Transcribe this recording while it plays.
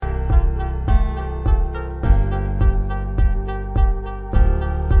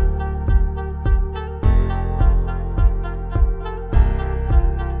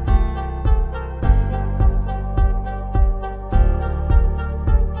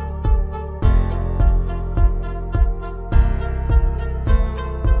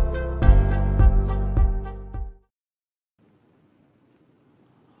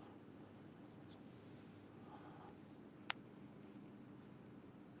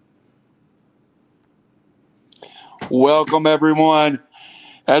Welcome, everyone.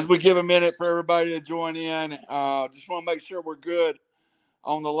 As we give a minute for everybody to join in, just want to make sure we're good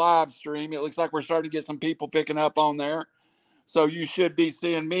on the live stream. It looks like we're starting to get some people picking up on there. So you should be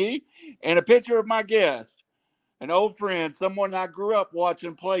seeing me and a picture of my guest, an old friend, someone I grew up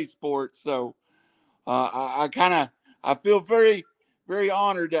watching play sports. So I feel very, very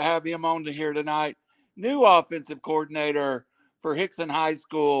honored to have him on here tonight. New offensive coordinator for Hixson High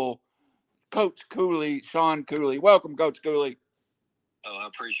School, Coach Cooley, Shawn Cooley. Welcome, Coach Cooley. Oh, I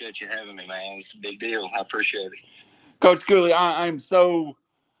appreciate you having me, man. It's a big deal. I appreciate it. Coach Cooley, I'm so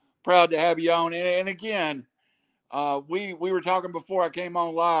proud to have you on. And again, we were talking before I came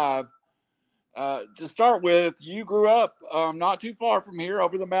on live. To start with, you grew up not too far from here,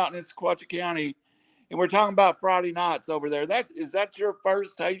 over the mountain in Sequoyah County, and we're talking about Friday nights over there. Is that your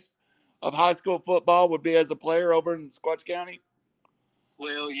first taste of high school football? Would be as a player over in Sequoyah County?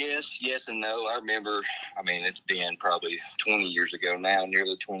 Well, yes and no. I remember, it's been probably 20 years ago now,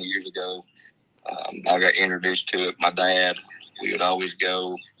 nearly 20 years ago. I got introduced to it. My dad, we would always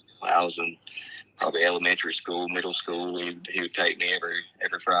go when I was in probably elementary school, middle school. He would take me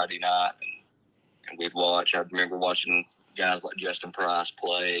every Friday night, and we'd watch. I remember watching guys like Justin Price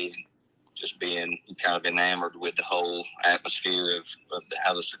play, and just being kind of enamored with the whole atmosphere of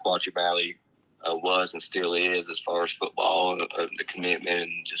how the Sequoyah Valley was and still is, as far as football, the commitment,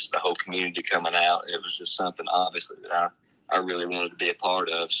 and just the whole community coming out. It was just something, obviously, that I really wanted to be a part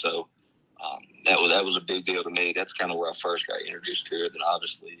of. So that was a big deal to me. That's kind of where I first got introduced to it. Then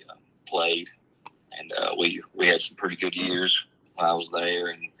obviously played, and we had some pretty good years when I was there,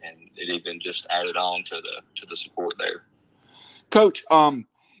 and it even just added on to the support there. Coach,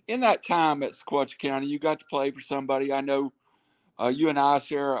 in that time at Sequoyah County, you got to play for somebody I know you and I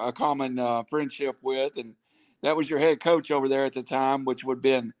share a common friendship with, and that was your head coach over there at the time, which would have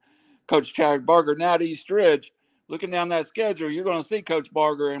been Coach Chad Barger. Now at East Ridge, looking down that schedule, you're going to see Coach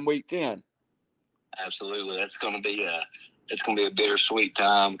Barger in Week 10. Absolutely, that's going to be a bittersweet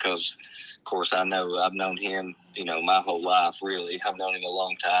time because, of course, I've known him, my whole life. Really, I've known him a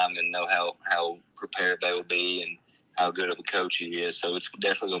long time and know how prepared they will be and how good of a coach he is. So it's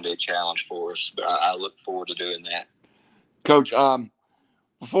definitely going to be a challenge for us, but I look forward to doing that. Coach,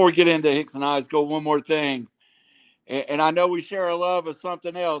 before we get into Hixson High School, one more thing, and I know we share a love of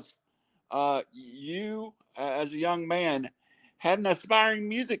something else. You, as a young man, had an aspiring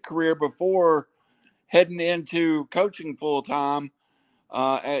music career before heading into coaching full time.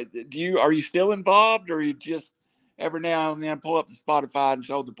 Are you still involved, or you just every now and then pull up the Spotify and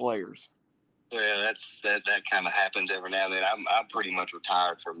show the players? Well, that kind of happens every now and then. I'm pretty much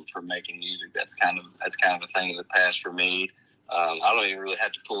retired from making music. That's kind of a thing of the past for me. I don't even really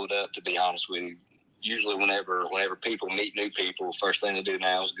have to pull it up, to be honest with you. Usually, whenever people meet new people, first thing they do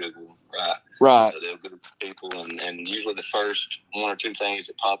now is Google, right? Right. So they'll Google people, and usually the first one or two things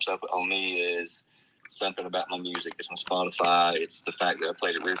that pops up on me is something about my music. It's my Spotify. It's the fact that I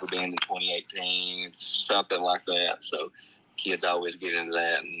played at Riverbend in 2018. It's something like that. So kids always get into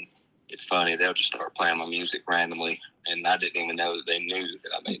that, and it's funny. They'll just start playing my music randomly, and I didn't even know that they knew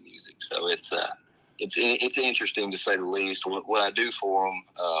that I made music. So it's interesting, to say the least. What I do for them,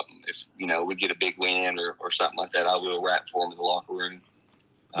 if we get a big win or something like that, I will rap for them in the locker room,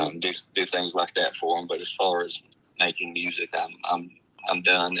 do things like that for them. But as far as making music, I'm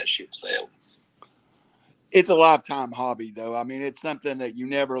done. That ship sailed. It's a lifetime hobby, though. It's something that you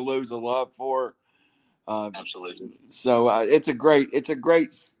never lose a love for. Absolutely. So it's a great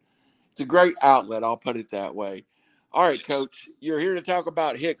outlet. I'll put it that way. All right, yes. Coach, you're here to talk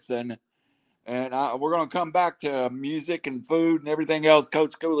about Hixson, and we're going to come back to music and food and everything else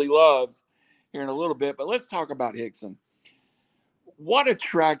Coach Cooley loves here in a little bit. But let's talk about Hixson. What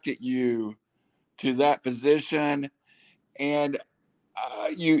attracted you to that position? And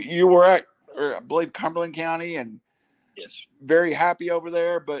you were at, I believe, Cumberland County, and yes, very happy over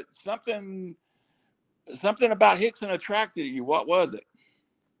there. But something about Hixson attracted you. What was it?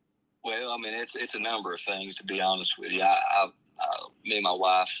 Well, it's a number of things, to be honest with you. Me and my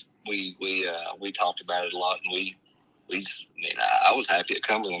wife, we talked about it a lot, and I was happy at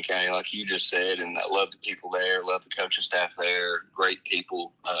Cumberland County, like you just said, and I love the people there, love the coaching staff there, great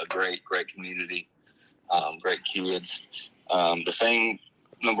people, great community, great kids. The thing,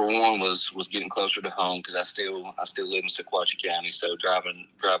 number one, was getting closer to home, because I still live in Sequoyah County, so driving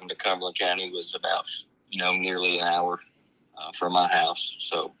to Cumberland County was about nearly an hour from my house.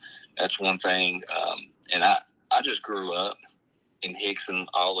 So that's one thing. And I just grew up in Hixson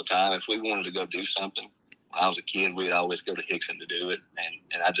all the time. If we wanted to go do something, when I was a kid, we'd always go to Hixson to do it.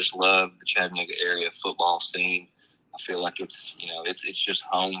 And I just love the Chattanooga area football scene. I feel like it's just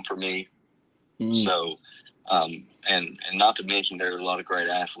home for me. So And not to mention there are a lot of great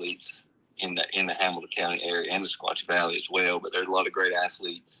athletes in the Hamilton County area and the Sequoyah Valley as well. But there's a lot of great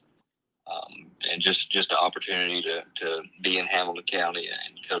athletes, and just the opportunity to be in Hamilton County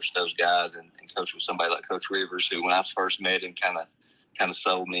and coach those guys and coach with somebody like Coach Rivers, who when I first met him kind of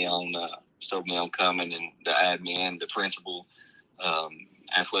sold me on coming, and the admin, the principal,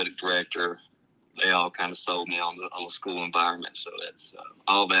 athletic director, they all kind of sold me on the school environment. So that's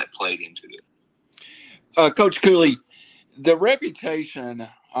all that played into it. Coach Cooley, the reputation,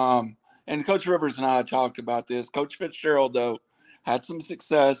 and Coach Rivers and I talked about this. Coach Fitzgerald, though, had some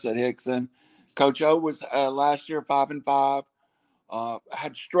success at Hixson. Coach O was last year 5-5.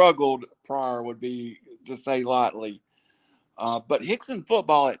 Had struggled prior, would be to say lightly. But Hixson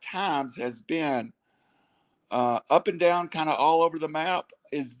football at times has been up and down, kind of all over the map.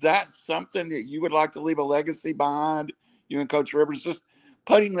 Is that something that you would like to leave a legacy behind, you and Coach Rivers, just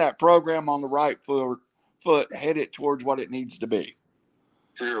putting that program on the right foot, headed towards what it needs to be?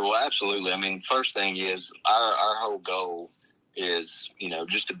 Sure, well, absolutely. I mean, first thing is our whole goal is,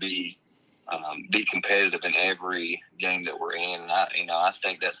 just to be competitive in every game that we're in. And I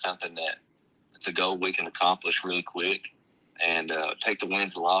think that's something it's a goal we can accomplish really quick, and take the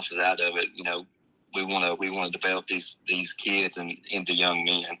wins and losses out of it. We want to develop these kids into young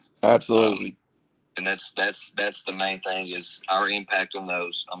men. Absolutely. And that's the main thing, is our impact on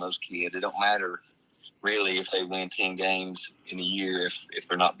those kids. It don't matter really if they win 10 games in a year if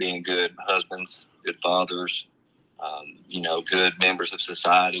they're not being good husbands, good fathers, good members of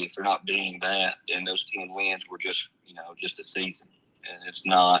society. If they're not being that, then those 10 wins were just a season, and it's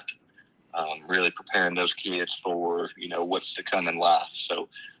not really preparing those kids for what's to come in life. So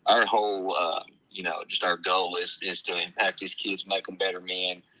our whole just our goal is to impact these kids, make them better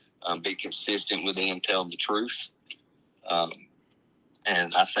men, be consistent with them, tell them the truth.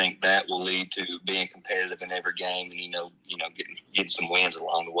 And I think that will lead to being competitive in every game, and getting some wins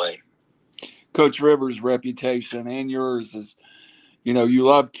along the way. Coach Rivers' reputation and yours is, you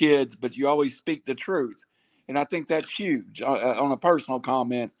love kids, but you always speak the truth, and I think that's huge. On a personal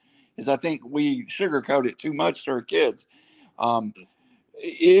comment, is I think we sugarcoat it too much to our kids.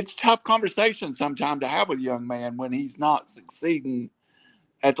 It's tough conversation sometimes to have with a young man when he's not succeeding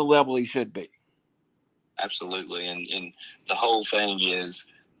at the level he should be. Absolutely. And the whole thing is,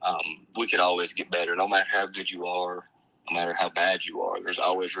 we could always get better. No matter how good you are, no matter how bad you are, there's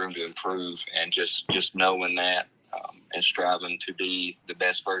always room to improve. And just knowing that, and striving to be the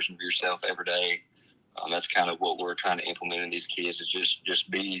best version of yourself every day. That's kind of what we're trying to implement in these kids, is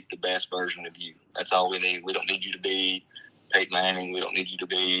just be the best version of you. That's all we need. We don't need you to be Peyton Manning. We don't need you to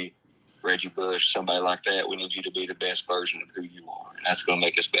be Reggie Bush, somebody like that. We need you to be the best version of who you are. And that's going to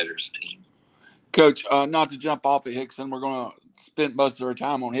make us better as a team. Coach, not to jump off of Hixson, we're going to spend most of our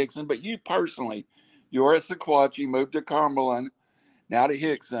time on Hixson, but you personally, you're at Sequoyah, you moved to Cumberland, now to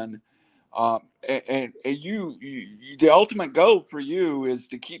Hixson, and you, the ultimate goal for you is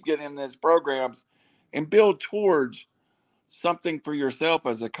to keep getting in these programs and build towards something for yourself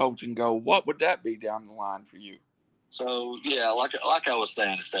as a coach and goal. What would that be down the line for you? So, yeah, like I was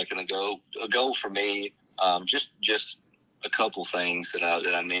saying a second ago, a goal for me, just a couple things that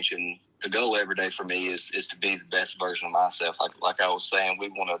I mentioned. The goal every day for me is to be the best version of myself. Like I was saying, we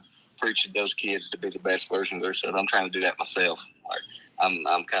want to preach to those kids to be the best version of themselves. I'm trying to do that myself.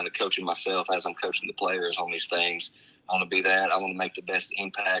 I'm kind of coaching myself as I'm coaching the players on these things. I want to be that. I want to make the best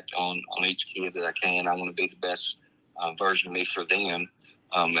impact on each kid that I can. I want to be the best version of me for them.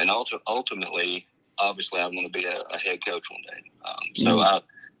 And ultimately, obviously, I want to be a head coach one day. So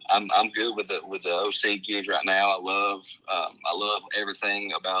I'm good with the OC gig right now. I love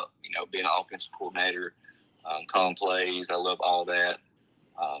everything about being an offensive coordinator, calling plays. I love all that.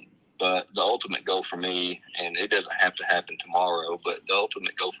 But the ultimate goal for me, and it doesn't have to happen tomorrow, but the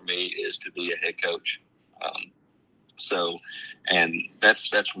ultimate goal for me is to be a head coach. And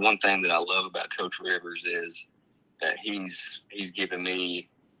that's one thing that I love about Coach Rivers, is that he's given me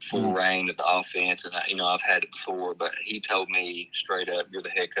full reign of the offense, and I've had it before, but he told me straight up, "You're the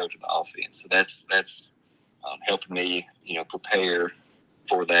head coach of the offense." So that's helping me, prepare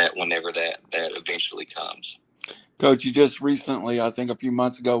for that whenever that eventually comes. Coach, you just recently, I think a few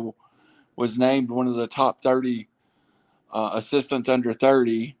months ago, was named one of the top 30 assistants under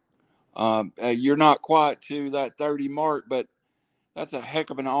 30. You're not quite to that 30 mark, but that's a heck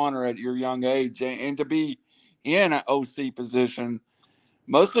of an honor at your young age, and to be in an OC position.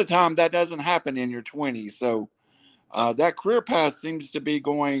 Most of the time, that doesn't happen in your 20s. So that career path seems to be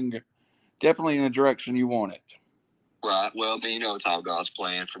going definitely in the direction you want it. Right. Well, it's all God's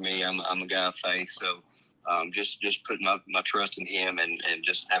plan for me. I'm a guy of faith, so just putting my trust in Him, and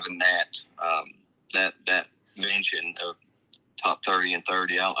just having that that mention of top 30 and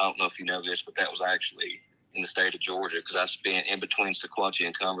 30. I don't know if you know this, but that was actually in the state of Georgia, because I spent in between Sequoyah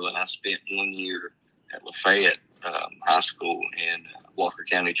and Cumberland. I spent 1 year at Lafayette High School in Walker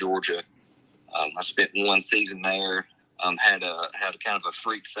County, Georgia. I spent 1 season there. Had a kind of a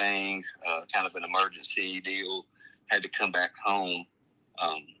freak thing, kind of an emergency deal. Had to come back home,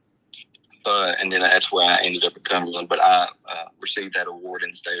 and then that's where I ended up at Cumberland. But I received that award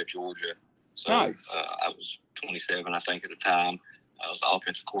in the state of Georgia. So nice. I was 27, I think, at the time. I was the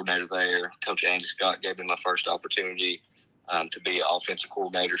offensive coordinator there. Coach Andy Scott gave me my first opportunity to be an offensive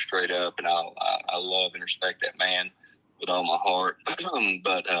coordinator straight up, and I love and respect that man with all my heart.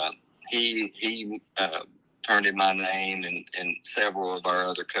 But he turned in my name, and several of our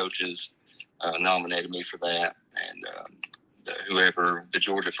other coaches nominated me for that. And whoever, the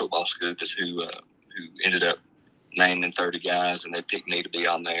Georgia Football Scoop is who ended up naming 30 guys, and they picked me to be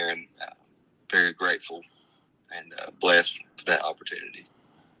on there, and very grateful and blessed for that opportunity.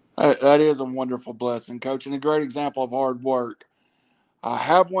 That is a wonderful blessing, Coach, and a great example of hard work. I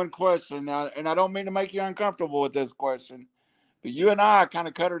have one question now, and I don't mean to make you uncomfortable with this question, but you and I kind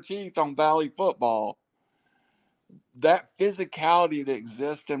of cut our teeth on Valley football. That physicality that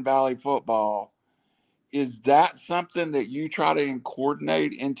exists in Valley football, is that something that you try to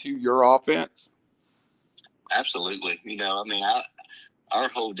coordinate into your offense? Absolutely. I mean, our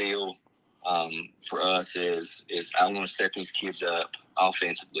whole deal for us is I want to set these kids up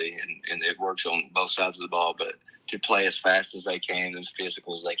offensively, and it works on both sides of the ball, but to play as fast as they can and as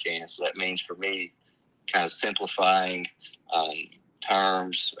physical as they can. So that means for me, kind of simplifying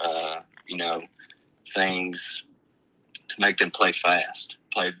terms, things to make them play fast,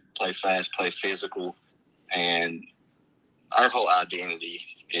 play fast, play physical. And our whole identity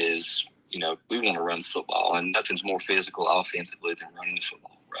is, we want to run football, and nothing's more physical offensively than running the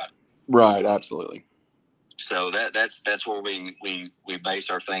football, right? Right, absolutely. So that's where we base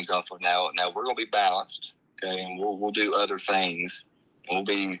our things off of now. Now we're going to be balanced, okay, and we'll do other things. And we'll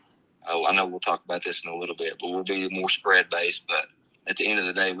be, I know we'll talk about this in a little bit, but we'll be more spread based. But at the end of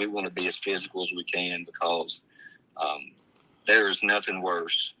the day, we want to be as physical as we can, because there is nothing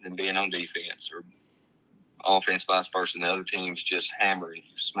worse than being on defense or offense, vice versa, and the other team's just hammering,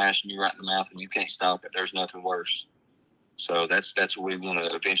 smashing you right in the mouth, and you can't stop it. There's nothing worse. So that's what we want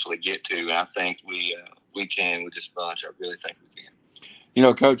to eventually get to, and I think we can with this bunch. I really think we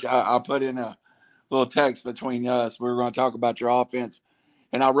can. Coach, I put in a little text between us. We were going to talk about your offense,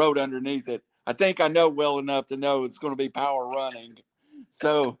 and I wrote underneath it, I think I know well enough to know it's going to be power running.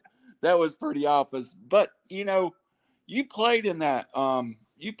 So that was pretty obvious. But, you played in that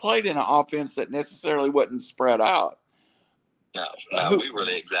you played in an offense that necessarily wasn't spread out. No, we were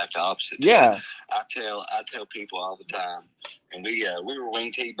the exact opposite. Yeah. I tell people all the time, and we were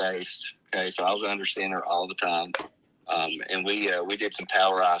wing T based. Okay, so I was under center all the time, and we did some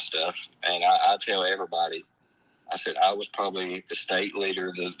power eye stuff. And I tell everybody, I said I was probably the state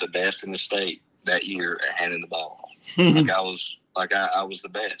leader, the best in the state that year at handing the ball. I was the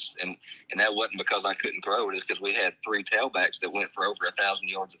best, and that wasn't because I couldn't throw it. It's because we had 3 tailbacks that went for over 1,000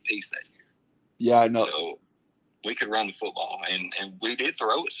 yards apiece that year. Yeah, I know. So we could run the football, and we did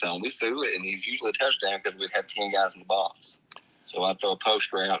throw it some. We threw it, and he was usually a touchdown because we'd have 10 guys in the box. So I'd throw a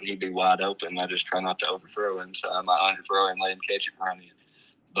post route, and he'd be wide open. I just try not to overthrow him, so I might underthrow him, let him catch it, and run it.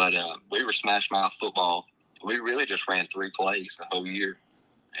 But we were smash mouth football. We really just ran 3 plays the whole year.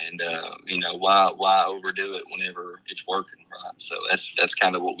 And, why overdo it whenever it's working, right? So that's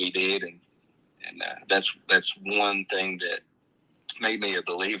kind of what we did, and that's one thing that made me a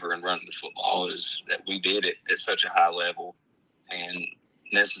believer in running the football, is that we did it at such a high level, and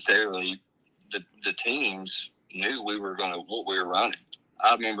necessarily the teams knew what we were running.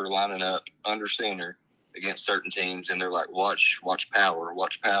 I remember lining up under center against certain teams, and they're like, watch power,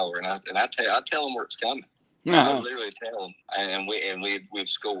 and I tell them where it's coming. I literally tell them, and we'd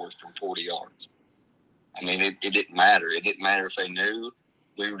score from 40 yards. I mean, it didn't matter. It didn't matter if they knew.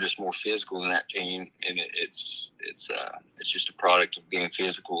 We were just more physical than that team, and it's just a product of being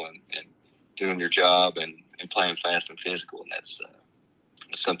physical and doing your job and playing fast and physical, and that's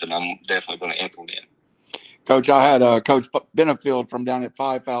something I'm definitely going to implement. Coach, I had Coach Benefield from down at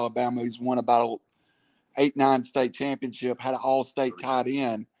Fife, Alabama, who's won about 8-9 state championship, had an all-state tight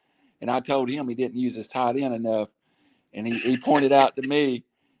end, and I told him he didn't use his tight end enough, and he pointed out to me,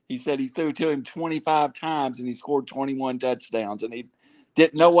 he said he threw to him 25 times and he scored 21 touchdowns, and he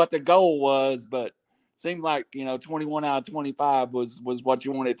didn't know what the goal was, but seemed like 21 out of 25 was what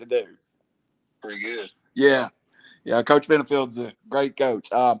you wanted to do. Pretty good. Yeah. Coach Benefield's a great coach.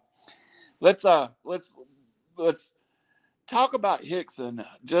 Let's talk about Hixson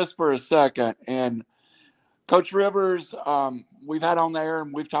just for a second. And Coach Rivers, we've had on there,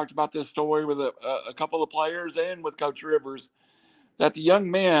 and we've talked about this story with a couple of players and with Coach Rivers, that the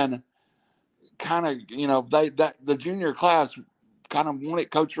young men kind of, that the junior class kind of wanted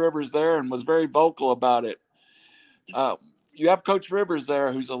Coach Rivers there and was very vocal about it. You have Coach Rivers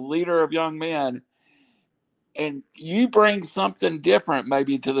there, who's a leader of young men, and you bring something different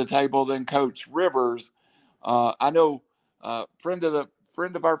maybe to the table than Coach Rivers. I know friend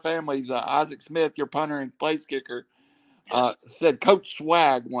of our family's Isaac Smith, your punter and place kicker, said Coach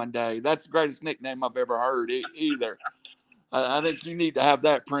Swag one day. That's the greatest nickname I've ever heard either. I think you need to have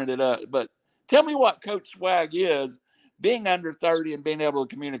that printed up. But tell me what Coach Swag is, being under 30 and being able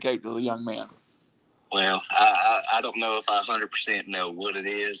to communicate to the young man. Well, I don't know if I 100% know what it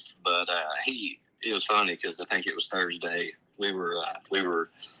is, but it was funny because I think it was Thursday. We were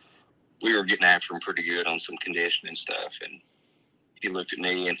getting after him pretty good on some conditioning stuff, and he looked at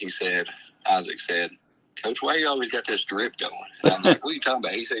me and Isaac said, "Coach, why you always got this drip going?" And I'm like, "What are you talking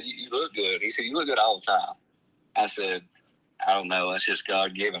about?" He said, "You look good." He said, "You look good all the time." I said, "I don't know. That's just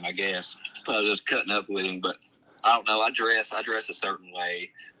God given, I guess." I was just cutting up with him, but I don't know. I dress a certain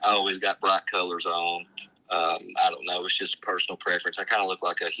way. I always got bright colors on. I don't know. It's just personal preference. I kind of look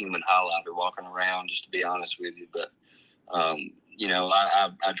like a human highlighter walking around, just to be honest with you. But,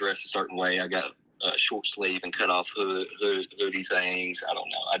 I dress a certain way. I got a short sleeve and cut off hoodie things. I don't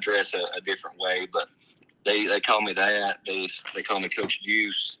know. I dress a different way, but they call me that. They call me Coach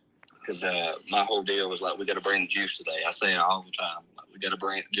Juice because my whole deal was like, we got to bring the juice today. I say it all the time. We got to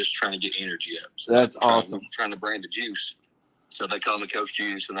bring, just trying to get energy up. So that's awesome. Trying to bring the juice. So they call me Coach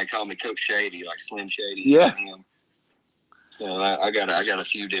Juice, and they call me Coach Shady, like Slim Shady. Yeah. So I got a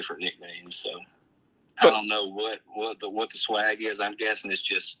few different nicknames. So I don't know what the swag is. I'm guessing it's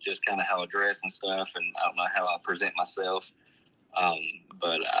just kind of how I dress and stuff, and I don't know how I present myself.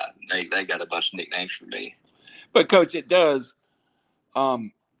 But they got a bunch of nicknames for me. But Coach, it does.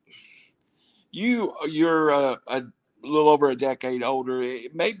 You're a little over a decade older.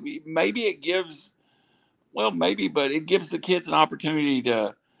 Maybe it gives. Well, maybe, but it gives the kids an opportunity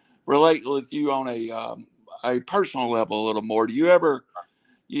to relate with you on a personal level a little more. Do you ever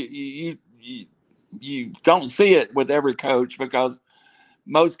you don't see it with every coach because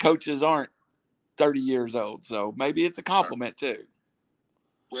most coaches aren't 30 years old, so maybe it's a compliment too.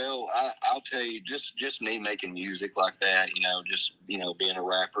 Well, I'll tell you, just me making music like that, being a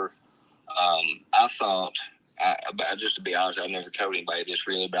rapper. I thought. Just to be honest, I've never told anybody this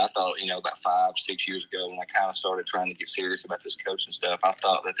really, but I thought, about 5-6 years ago when I kind of started trying to get serious about this coaching stuff, I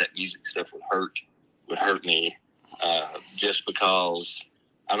thought that music stuff would hurt me, just because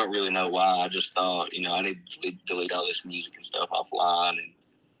I don't really know why. I just thought, I need to delete all this music and stuff offline,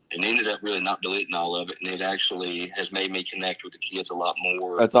 and ended up really not deleting all of it, and it actually has made me connect with the kids a lot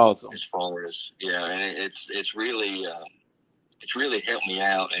more. That's awesome. As far as, and it's really helped me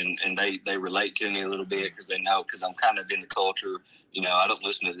out, and they relate to me a little bit because they know, because I'm kind of in the culture. I don't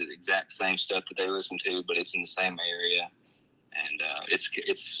listen to the exact same stuff that they listen to, but it's in the same area, and it's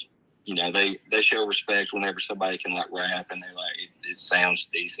they show respect whenever somebody can like rap and they like it sounds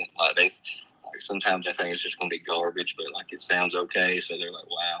decent. Like sometimes I think it's just gonna be garbage, but like it sounds okay, so they're like,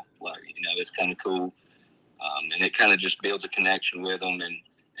 wow, like it's kind of cool, and it kind of just builds a connection with them, and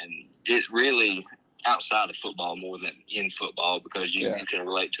it really, outside of football more than in football, because you can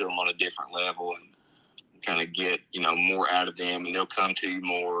relate to them on a different level and kind of get more out of them, and they'll come to you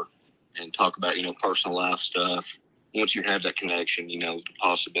more and talk about personal life stuff. Once you have that connection, the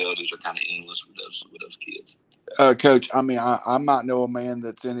possibilities are kind of endless with those kids. Coach, I mean, I might know a man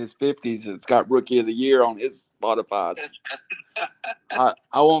that's in his 50s that's got Rookie of the Year on his Spotify. I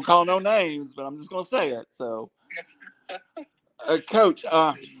won't call no names, but I'm just going to say it. So, Coach,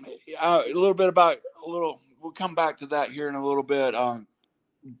 a little bit about we'll come back to that here in a little bit.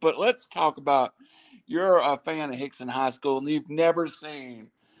 But let's talk about, you're a fan of Hixson High School, and you've never seen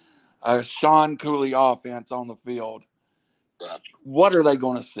a Shawn Cooley offense on the field. Right. What are they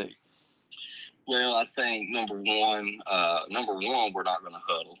going to see? Well, I think number one, we're not going to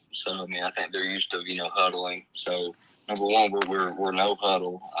huddle. So, I mean, I think they're used to, huddling. So, number one, we're no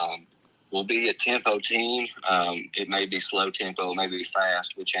huddle. We'll be a tempo team. It may be slow tempo, it may be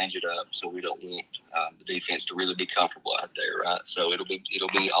fast. We change it up so we don't want the defense to really be comfortable out there, right? So it'll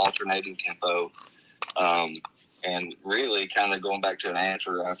be alternating tempo, and really kind of going back to an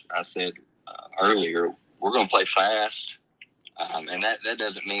answer I said earlier. We're going to play fast, and that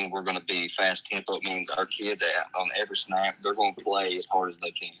doesn't mean we're going to be fast tempo. It means our kids on every snap they're going to play as hard as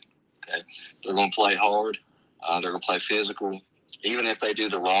they can. Okay, they're going to play hard. They're going to play physical, even if they do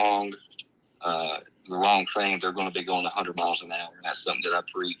the wrong the wrong thing, they're going to be going 100 miles an hour. And that's something that I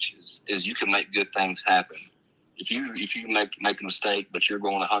preach is you can make good things happen. If you make a mistake, but you're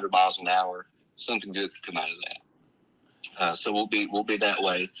going 100 miles an hour, something good could come out of that. So we'll be that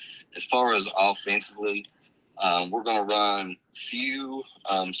way. As far as offensively, we're going to run few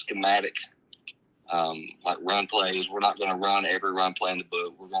schematic like run plays. We're not going to run every run play in the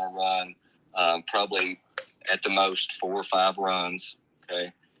book. We're going to run probably at the most 4 or 5 runs.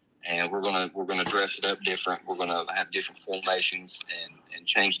 Okay. And we're gonna dress it up different. We're gonna have different formations and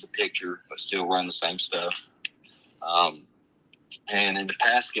change the picture, but still run the same stuff. And in the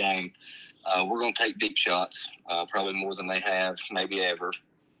pass game, we're gonna take deep shots, probably more than they have, maybe ever.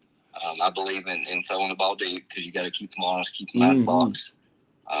 I believe in throwing the ball deep because you got to keep them honest, keep them out of the box.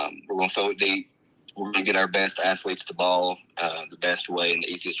 We're gonna throw it deep. We're gonna get our best athletes the ball the best way and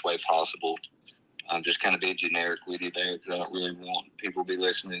the easiest way possible. I'm just kind of being generic with you there because I don't really want people to be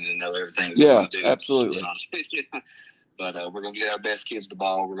listening and know everything we're going to do. Absolutely. But we're going to get our best kids the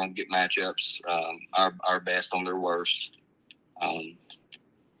ball. We're going to get matchups, our best on their worst.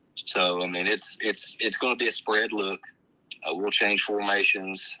 So, I mean, it's going to be a spread look. We'll change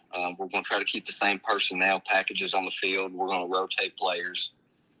formations. We're going to try to keep the same personnel packages on the field. We're going to rotate players,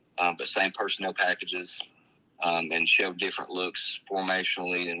 but same personnel packages. And show different looks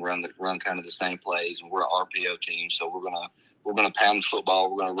formationally and run kind of the same plays. And we're an RPO team, so we're gonna pound the football.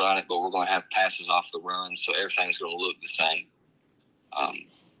 We're gonna run it, but we're gonna have passes off the run, so everything's gonna look the same. I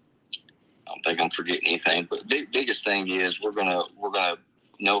don't think I'm forgetting anything, but the biggest thing is we're gonna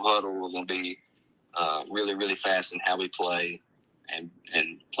no huddle. We're gonna be really really fast in how we play and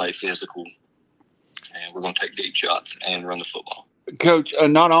play physical, and we're gonna take deep shots and run the football. Coach,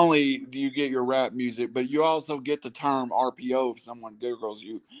 not only do you get your rap music, but you also get the term RPO if someone Googles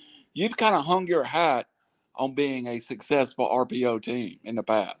you. You've kind of hung your hat on being a successful RPO team in the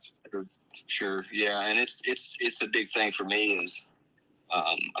past. Sure, yeah, and it's a big thing for me is,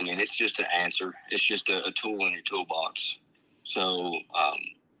 I mean, it's just an answer. It's just a tool in your toolbox. So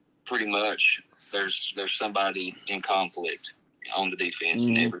pretty much there's somebody in conflict on the defense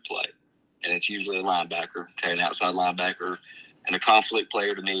in every play, and it's usually a linebacker, okay, an outside linebacker. And a conflict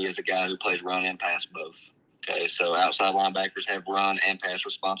player to me is a guy who plays run and pass both. Okay, so outside linebackers have run and pass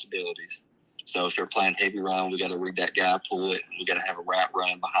responsibilities. So if they're playing heavy run, we got to read that guy, pull it, and we got to have a route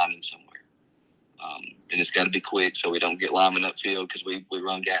run behind him somewhere. And it's got to be quick so we don't get linemen upfield because we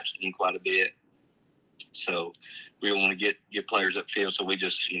run gap scheme quite a bit. So we want to get players upfield. So we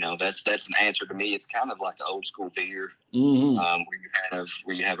just, that's an answer to me. It's kind of like the old school veer,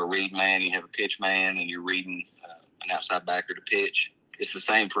 where you have a read man, you have a pitch man, and you're reading an outside backer to pitch. It's the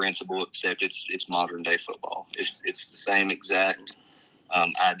same principle, except it's modern day football. It's the same exact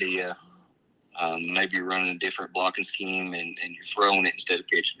idea. Maybe you're running a different blocking scheme and you're throwing it instead of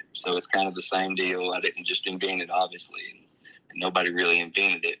pitching it. So it's kind of the same deal. I didn't just invent it, obviously, and nobody really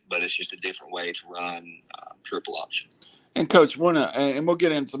invented it, but it's just a different way to run triple option. And Coach, and we'll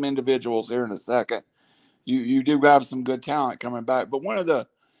get in some individuals here in a second. You do have some good talent coming back, but one of the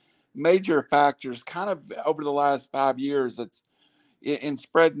major factors kind of over the last 5 years that's in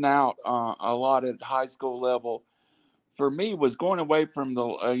spreading out a lot at high school level for me was going away from the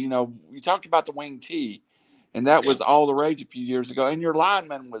you talked about the wing T, and that was all the rage a few years ago, and your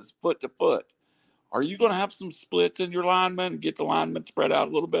lineman was foot to foot. Are you going to have some splits in your linemen and get the linemen spread out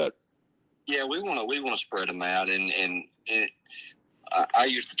a little bit? Yeah, we want to spread them out, and I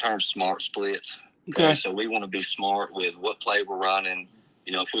use the term smart splits. Okay, so we want to be smart with what play we're running.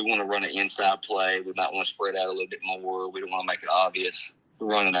 If we want to run an inside play, we might want to spread out a little bit more. We don't want to make it obvious. We're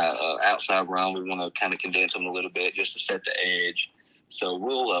running an outside run. We want to kind of condense them a little bit just to set the edge. So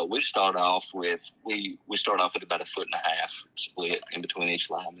we start off with about 1.5 foot split in between each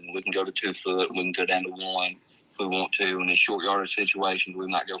lineman. We can go to 2 foot. We can go down to 1 if we want to. And in short yardage situations, we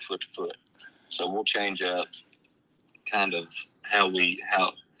might go foot to foot. So we'll change up kind of how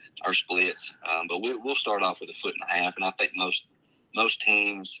our splits. But we'll start off with 1.5 foot, and I think most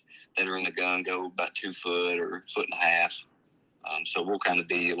teams that are in the gun go about 2 foot or 1.5 foot. So we'll kind of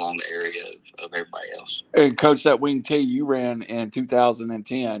be along the area of everybody else. And Coach, that wing T you ran in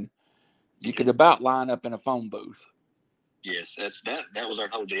 2010, you could about line up in a phone booth. Yes, that was our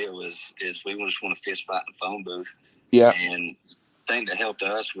whole deal. Is we just want to fist fight in the phone booth. Yeah. And the thing that helped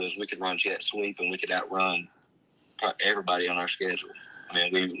us was we could run jet sweep and we could outrun everybody on our schedule. I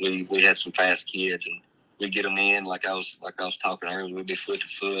mean, we had some fast kids and we get them in like I was talking earlier. We'd be foot to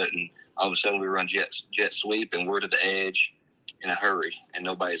foot, and all of a sudden we run jet sweep, and we're to the edge in a hurry, and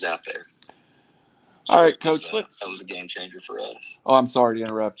nobody's out there. So all right, Coach. that was a game changer for us. Oh, I'm sorry to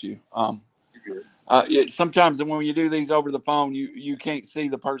interrupt you. Sometimes when you do these over the phone, you can't see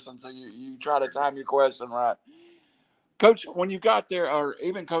the person, so you try to time your question right. Coach, when you got there, or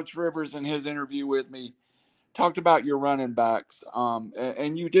even Coach Rivers in his interview with me, talked about your running backs,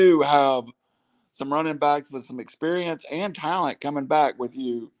 and you do have some running backs with some experience and talent coming back with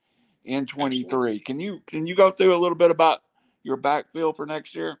you in 23. Can you go through a little bit about your backfield for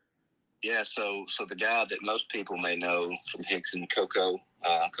next year? Yeah, so the guy that most people may know from Hixson, Coco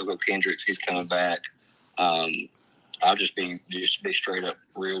Kendricks, he's coming back. I'll just be straight up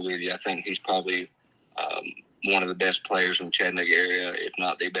real with you. I think he's probably one of the best players in the Chattanooga area, if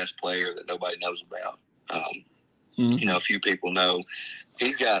not the best player that nobody knows about. A few people know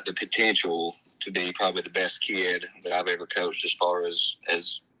he's got the potential to be probably the best kid that I've ever coached as far as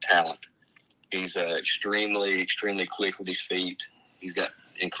talent. He's extremely, extremely quick with his feet. He's got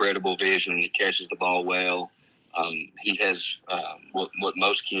incredible vision. He catches the ball well. He has what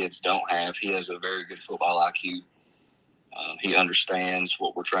most kids don't have. He has a very good football IQ. He understands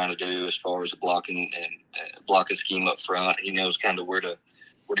what we're trying to do as far as blocking scheme up front. He knows kind of where to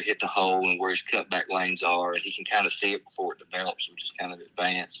hit the hole and where his cutback lanes are, and he can kind of see it before it develops, which is kind of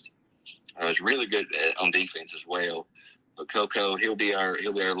advanced. He's really good on defense as well. But Coco, he'll be our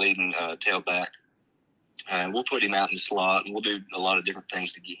leading tailback. And we'll put him out in the slot, and we'll do a lot of different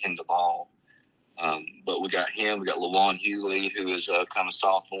things to get him the ball. But we got him. We got Loudon Cooley, who is kind of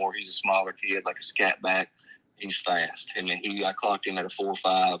sophomore. He's a smaller kid, like a scat back. He's fast. I mean, I clocked him at a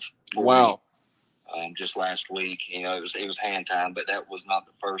 4.5. Wow. Just last week. It was hand time, but that was not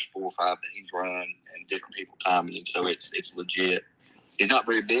the first 4.5 that he's run, and different people timing him, so it's legit. He's not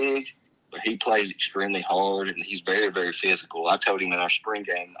very big, but he plays extremely hard, and he's very, very physical. I told him in our spring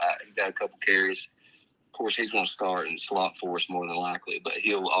game, he got a couple carries. Of course, he's going to start in the slot for us more than likely, but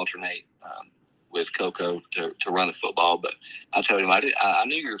he'll alternate with Coco to run the football. But I told him, I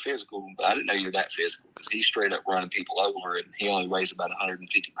knew you were physical, but I didn't know you were that physical, because he's straight up running people over, and he only weighs about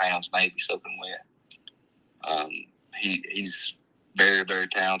 150 pounds, maybe soaking wet. He's very, very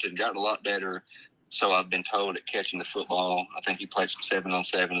talented, gotten a lot better. So I've been told, at catching the football. I think he played some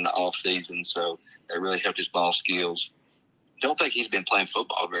 7-on-7 in the off season, so that really helped his ball skills. Don't think he's been playing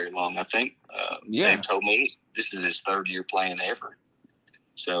football very long. I think they've told me this is his third year playing ever.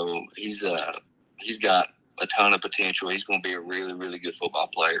 So he's got a ton of potential. He's going to be a really, really good football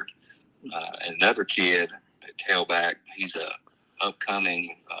player. And another kid at tailback, he's a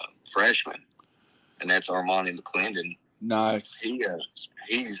upcoming freshman, and that's Armani McClendon. Nice.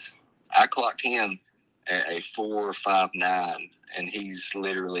 I clocked him at a 4.59, and he's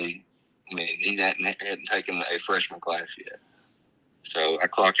literally, he hadn't taken a freshman class yet. So I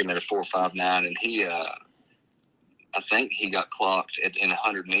clocked him at a 4.59, and he, I think he got clocked in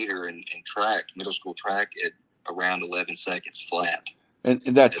 100 meter in track, middle school track, at around 11 seconds flat. And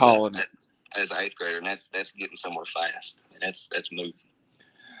that's hauling it. As an 8th grader, and that's getting somewhere fast. And that's moving.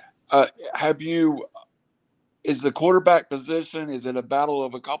 Is the quarterback position, is it a battle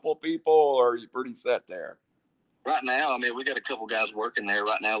of a couple of people, or are you pretty set there? Right now, we got a couple guys working there.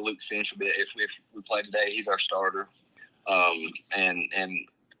 Right now, Luke Finch will be, if we play today, he's our starter. And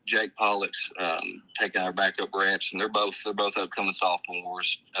Jake Pollock's taking our backup reps, and they're both upcoming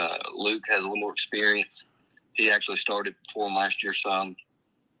sophomores. Luke has a little more experience. He actually started before him last year some.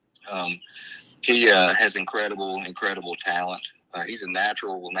 He has incredible talent. He's a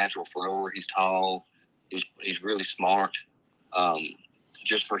natural thrower. He's tall. He's really smart.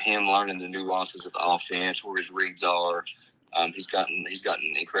 Just for him learning the nuances of the offense, where his reads are, he's gotten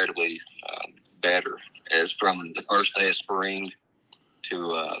incredibly better as from the first day of spring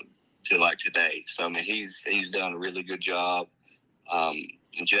to like today. So he's done a really good job.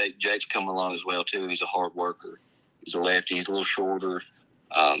 And Jake's coming along as well too. He's a hard worker. He's a lefty. He's a little shorter,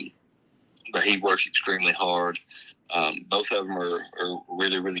 but he works extremely hard. Both of them are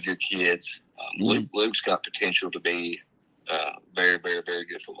really, really good kids. Luke's got potential to be very, very, very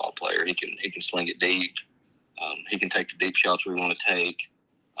good football player. He can sling it deep. He can take the deep shots we want to take.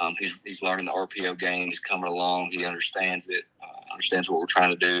 He's learning the RPO game. He's coming along. He understands it. Understands what we're trying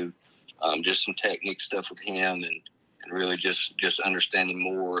to do. Just some technique stuff with him, and really just understanding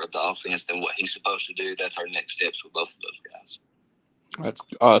more of the offense than what he's supposed to do. That's our next steps with both of those guys. That's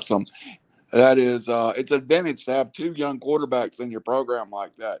awesome. That is, it's an advantage to have two young quarterbacks in your program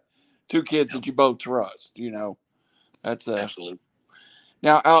like that. Two kids that you both trust, That's absolutely.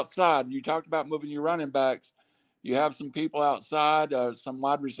 Now, outside, you talked about moving your running backs. You have some people outside, some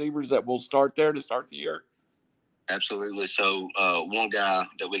wide receivers that will start there to start the year. Absolutely. So one guy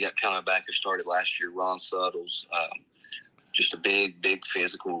that we got coming back who started last year, Ron Suttles, just a big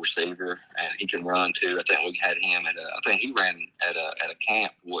physical receiver, and he can run too. I think we had him I think he ran at a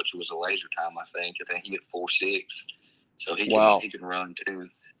camp, which was a laser time. I think he hit 4.6, so he can run too.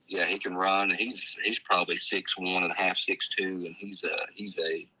 Yeah, he can run. He's probably 6'1.5", 6'2", and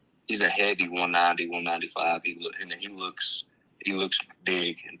he's a heavy 190, 195. He looks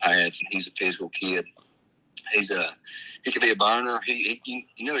big in pads, and he's a physical kid. He could be a burner. He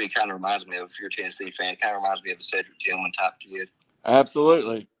kind of reminds me of, if you're a Tennessee fan, kind of reminds me of the Cedric Tillman type kid.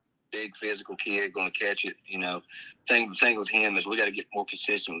 Absolutely. Big physical kid, going to catch it. The thing with him is we got to get more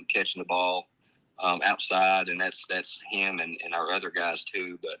consistent with catching the ball outside, and that's him and our other guys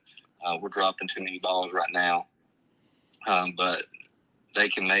too. But we're dropping too many balls right now. But they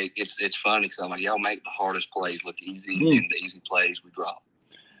can make it's funny because I'm like, y'all make the hardest plays look easy, and the easy plays we drop.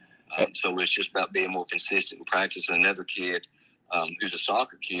 So it's just about being more consistent in practice. And another kid who's a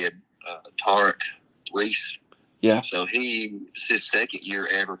soccer kid, Tarek Reese. Yeah. So it's his second year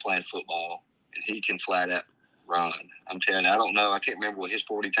ever playing football, and he can flat out run. I'm telling you, I don't know. I can't remember what his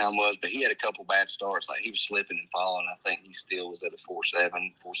 40 time was, but he had a couple bad starts. Like, he was slipping and falling. I think he still was at a 4.7,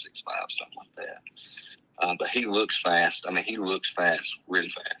 4.65, something like that. But he looks fast. I mean, he looks fast, really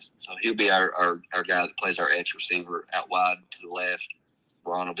fast. So he'll be our guy that plays our X receiver out wide to the left.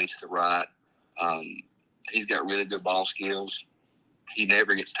 Ron will be to the right. He's got really good ball skills. He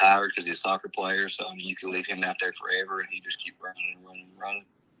never gets tired because he's a soccer player. So, I mean, you can leave him out there forever, and he just keep running.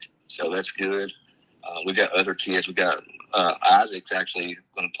 So that's good. We got other kids. We got Isaac's actually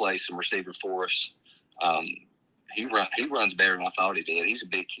going to play some receiver for us. He runs better than I thought he did. He's a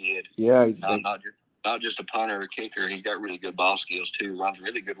big kid. Yeah, he's not just a punter or kicker. He's got really good ball skills too. Runs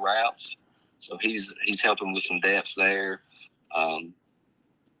really good routes. So he's helping with some depth there.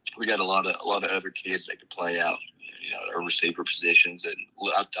 We got a lot of other kids that could play out, our receiver positions. And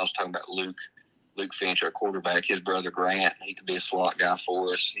I was talking about Luke Finch, our quarterback. His brother Grant, he could be a slot guy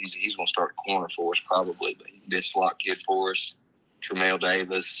for us. He's going to start corner for us probably, but he can be a slot kid for us. Tremel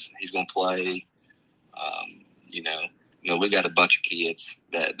Davis, he's going to play. We got a bunch of kids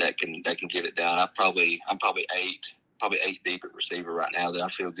that can get it done. I'm probably eight deep at receiver right now that I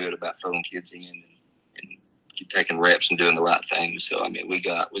feel good about throwing kids in and taking reps and doing the right things. So, I mean, we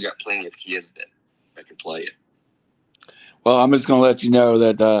got plenty of kids that can play it. Well, I'm just going to let you know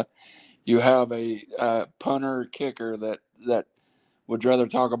that you have a punter kicker that would rather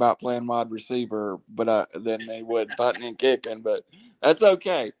talk about playing wide receiver than they would punting and kicking, but that's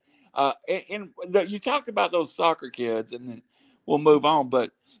okay. You talked about those soccer kids, and then we'll move on.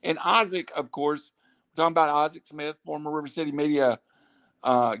 But and Isaac, of course, we're talking about Isaac Smith, former River City Media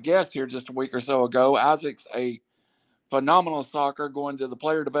guest here just a week or so ago. Isaac's a phenomenal soccer, going to the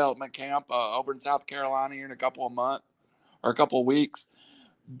player development camp over in South Carolina here in a couple of months or a couple of weeks.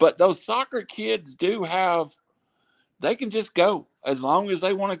 But those soccer kids they can just go as long as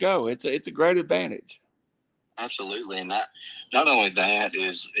they want to go. It's a great advantage. Absolutely. And not only that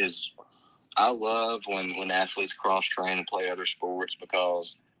is I love when athletes cross train and play other sports,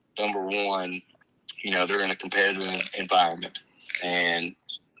 because number one, they're in a competitive environment, and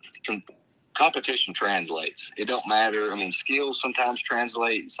competition translates. It don't matter. I mean, skills sometimes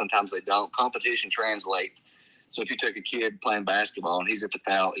translate, sometimes they don't. Competition translates. So if you take a kid playing basketball and he's at the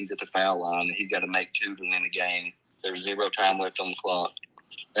foul line and he's got to make two to win the game, there's 0 time left on the clock.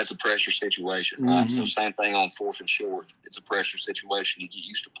 That's a pressure situation, right? Mm-hmm. So same thing on 4th and short. It's a pressure situation. You get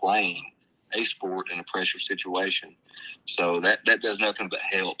used to playing a sport in a pressure situation. So that does nothing but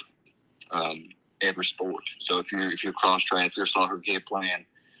help every sport. So if you're cross-trained, if you're a soccer kid playing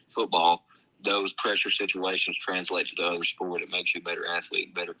football, those pressure situations translate to the other sport. It makes you a better athlete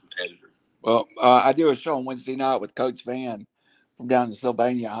and better competitor. Well, I do a show on Wednesday night with Coach Van from down in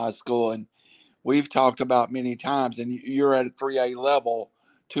Sylvania High School, and we've talked about many times, and you're at a 3A level,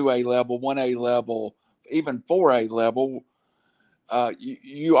 2A level, 1A level, even 4A level.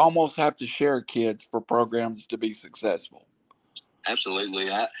 You almost have to share kids for programs to be successful.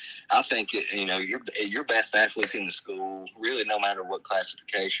 Absolutely. I think your best athletes in the school, really, no matter what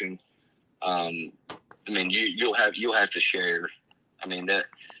classification. I mean, you'll have to share. I mean, that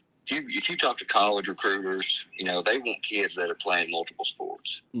if you talk to college recruiters, they want kids that are playing multiple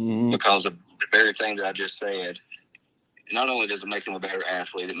sports, mm-hmm. because of the very thing that I just said. Not only does it make them a better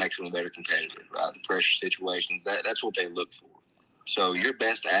athlete, it makes them a better competitor, right? The pressure situations, that's what they look for. So your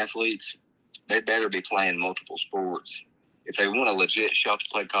best athletes, they better be playing multiple sports. If they want a legit shot to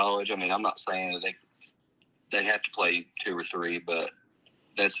play college, I mean, I'm not saying that they have to play 2 or 3, but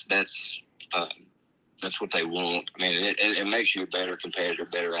that's what they want. I mean, it makes you a better competitor,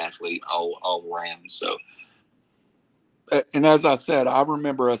 better athlete all around. So, and as I said, I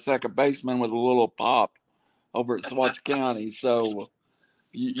remember a second baseman with a little pop over at Swatch County. So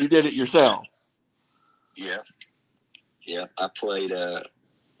you did it yourself. Yeah. Yeah. Actually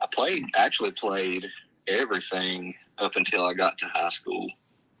played everything up until I got to high school.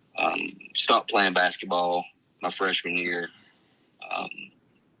 Stopped playing basketball my freshman year.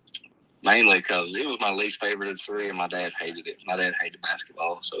 Mainly because it was my least favorite of the three, and my dad hated it. My dad hated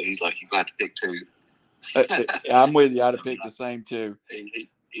basketball, so he's like, "You got to pick two." I'm with you. I'd have picked the same too.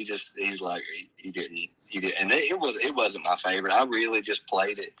 He's like he did, and it wasn't my favorite. I really just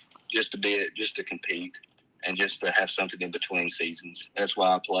played it just to compete, and just to have something in between seasons. That's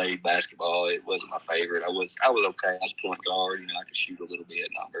why I played basketball. It wasn't my favorite. I was okay. I was point guard. I could shoot a little bit,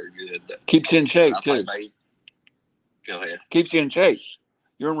 not very good. But keeps you in shape too. Go ahead. Keeps you in shape.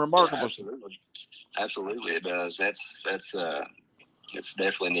 You're in remarkable. Yeah, absolutely, it does. That's it's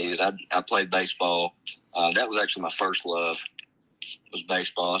definitely needed. I played baseball. That was actually my first love. Was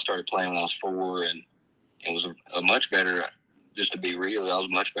baseball. I started playing when I was 4, and it was a much better. Just to be real, I was a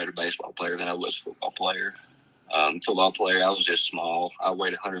much better baseball player than I was football player. I was just small. I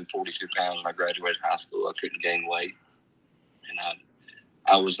weighed 142 pounds when I graduated high school. I couldn't gain weight, and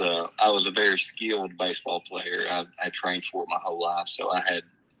I was a very skilled baseball player. I trained for it my whole life, so I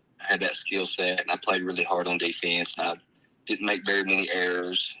had that skill set, and I played really hard on defense, and I didn't make very many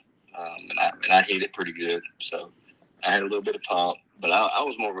errors, and I hit it pretty good. So I had a little bit of pop, but I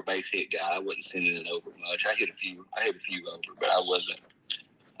was more of a base hit guy. I wasn't sending it over much. I hit a few over, but I wasn't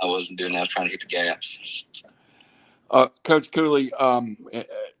doing that. I was trying to hit the gaps. Coach Cooley,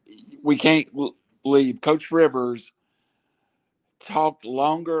 we can't believe Coach Rivers talked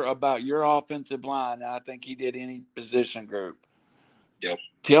longer about your offensive line than I think he did any position group. Yep.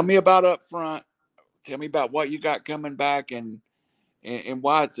 Tell me about up front. Tell me about what you got coming back and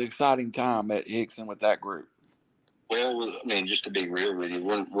why it's an exciting time at Hixson with that group. Well, I mean, just to be real with you,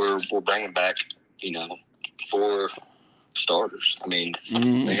 we're bringing back 4 starters. I mean,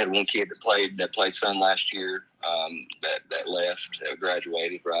 they had one kid that played some last year that left, that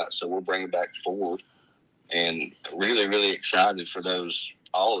graduated, right? So we're bringing back 4, and really, really excited for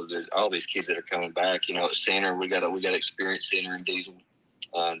all these kids that are coming back. At center, we got experienced center in Diesel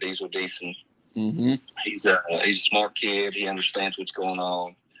Deason. Mm-hmm. He's a smart kid. He understands what's going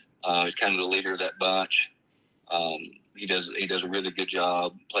on. He's kind of the leader of that bunch. He does a really good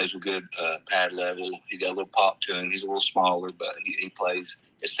job. Plays with good pad level. He got a little pop to him. He's a little smaller, but he plays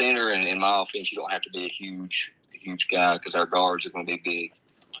at center. And in my offense, you don't have to be a huge guy because our guards are going to be big.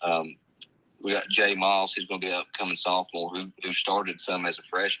 We got Jay Moss, who's going to be an upcoming sophomore, who started some as a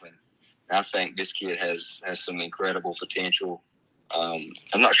freshman. And I think this kid has some incredible potential. I'm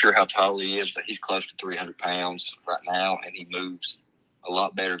not sure how tall he is, but he's close to 300 pounds right now, and he moves a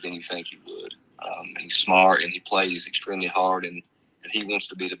lot better than you think he would. And he's smart, and he plays extremely hard, and he wants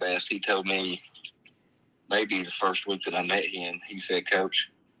to be the best. He told me maybe the first week that I met him, he said,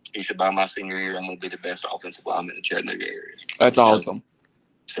 "Coach," he said, "by my senior year, I'm going to be the best offensive lineman in the Chattanooga area." That's awesome.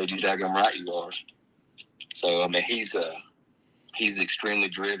 So you daggone right you are. So, I mean, he's extremely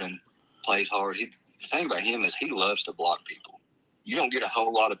driven, plays hard. The thing about him is he loves to block people. You don't get a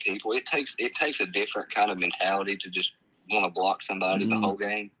whole lot of people. It takes a different kind of mentality to just want to block somebody the whole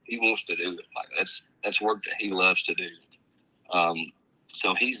game. He wants to do it. Like that's work that he loves to do.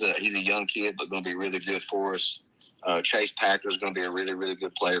 So he's a young kid, but going to be really good for us. Chase Packer is going to be a really, really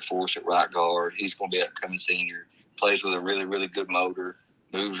good player for us at right guard. He's going to be an upcoming senior. Plays with a really, really good motor.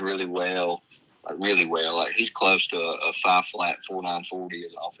 Moves really well. Really well. Like he's close to a 5'-flat 4.9 40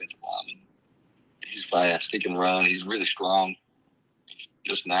 as an offensive lineman. He's fast. He can run. He's really strong,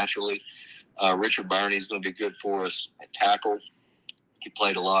 just naturally. Richard Burney's going to be good for us at tackle. He's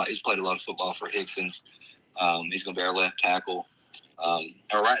played a lot of football for Hixson. He's going to be our left tackle.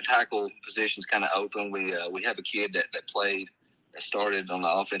 Our right tackle position's kind of open. We have a kid that started on the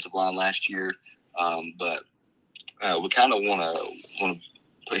offensive line last year, but we kind of want to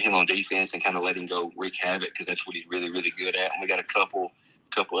put him on defense and kind of let him go wreak havoc because that's what he's really, really good at. And we got a couple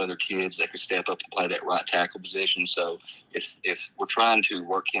other kids that could step up and play that right tackle position. So if we're trying to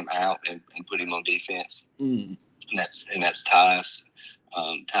work him out and put him on defense, and that's Tyus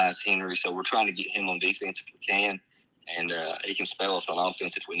Henry. So we're trying to get him on defense if we can, and he can spell us on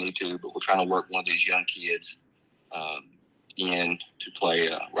offense if we need to. But we're trying to work one of these young kids in to play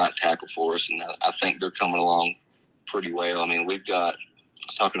right tackle for us, and I think they're coming along pretty well. I mean, I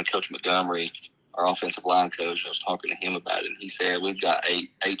was talking to Coach Montgomery, our offensive line coach. I was talking to him about it, and he said we've got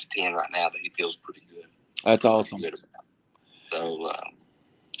 8 to 10 right now that he feels pretty good. That's awesome. Good about. So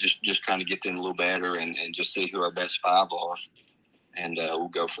just trying to get them a little better and just see who our best 5 are, and we'll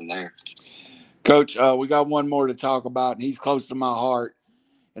go from there. Coach, we got one more to talk about, and he's close to my heart.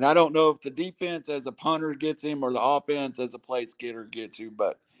 And I don't know if the defense as a punter gets him or the offense as a place getter gets you,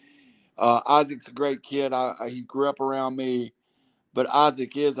 but Isaac's a great kid. He grew up around me, but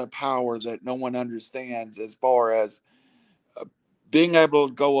Isaac is a power that no one understands as far as being able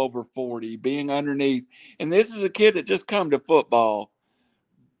to go over 40, being underneath. And this is a kid that just come to football,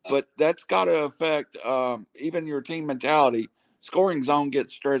 but that's got to affect even your team mentality. Scoring zone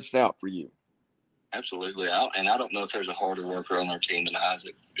gets stretched out for you. Absolutely. And I don't know if there's a harder worker on our team than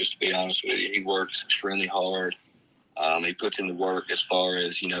Isaac, just to be honest with you. He works extremely hard. He puts in the work as far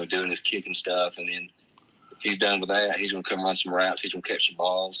as, doing his kicking stuff. And then if he's done with that, he's going to come run some routes. He's going to catch some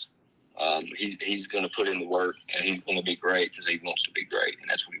balls. He's going to put in the work, and he's going to be great because he wants to be great, and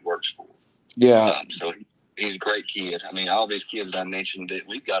that's what he works for. Yeah. So he's a great kid. I mean, all these kids that I mentioned, that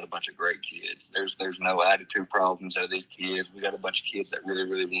we've got a bunch of great kids. There's no attitude problems out of these kids. We got a bunch of kids that really,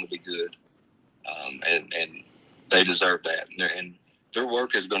 really want to be good, and they deserve that. And their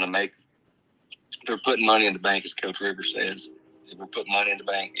work is going to make. They're putting money in the bank, as Coach Rivers says. So we're putting money in the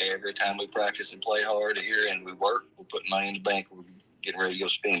bank every time we practice and play hard here, and we work. We're putting money in the bank. We're getting ready to go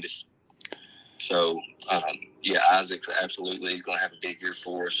spend it. So, Isaac's absolutely, he's going to have a big year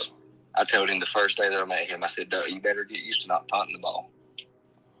for us. I told him the first day that I met him, I said, you better get used to not punting the ball.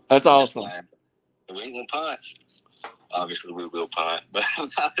 That's awesome. We ain't going to punt. Obviously, we will punt, but I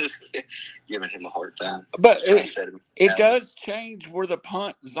was giving him a hard time. But it does change where the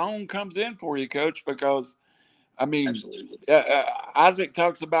punt zone comes in for you, Coach, because, I mean, Isaac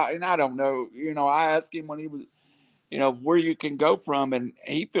talks about, and I don't know, I asked him when he was, where you can go from, and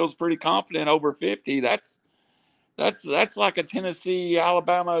he feels pretty confident over 50. That's like a Tennessee,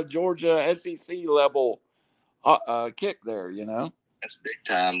 Alabama, Georgia, SEC level kick there, That's big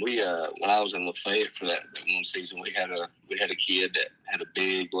time. We when I was in Lafayette for that one season, we had a kid that had a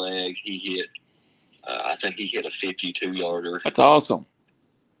big leg. He hit, I think he hit a 52-yarder. That's awesome.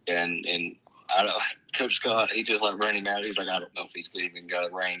 And I don't, Coach Scott, he just ran him out. He's like, I don't know if he's even got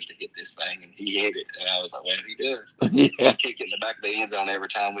a range to hit this thing, and he hit it. And I was like, well, he does. Yeah. He kicked it in the back of the end zone every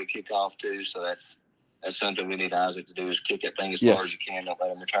time we kick off too. So that's something we need Isaac to do, is kick that thing as far as you can. Don't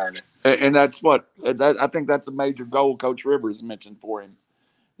let him return it. And that's I think that's a major goal Coach Rivers mentioned for him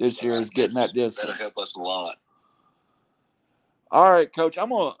this year, is getting that distance. That'll help us a lot. All right, Coach. I'm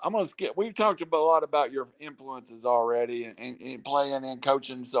gonna skip. We've talked a lot about your influences already and playing and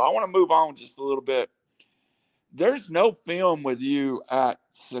coaching, so I want to move on just a little bit. There's no film with you at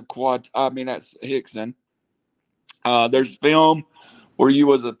Sequoyah. I mean, at Hixson. There's film where you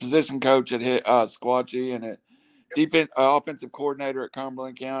was a position coach at Sequoyah and a offensive coordinator at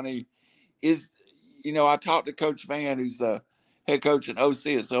Cumberland County. I talked to Coach Van, who's the head coach and OC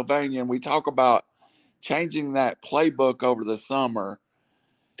at Sylvania, and we talk about changing that playbook over the summer.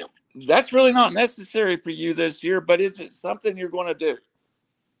 Yep. That's really not necessary for you this year, but is it something you're going to do?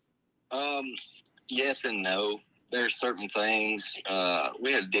 Yes and no. There's certain things.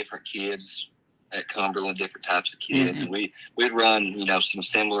 We had different kids at Cumberland, different types of kids. Mm-hmm. We'd run, some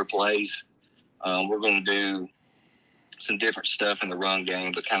similar plays. We're going to do some different stuff in the run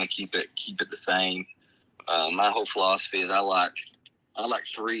game, but kind of keep it the same. My whole philosophy is I like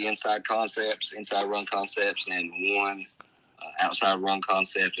 3 inside run concepts, and 1 outside run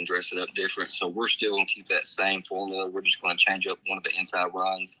concept, and dress it up different. So we're still going to keep that same formula. We're just going to change up one of the inside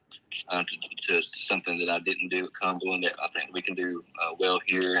runs to something that I didn't do at Cumberland that I think we can do well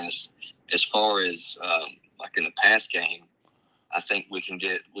here. And as far as like in the pass game, I think we can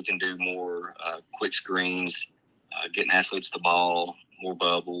do more quick screens, getting athletes the ball, more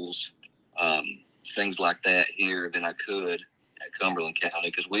bubbles, things like that here than I could at Cumberland County,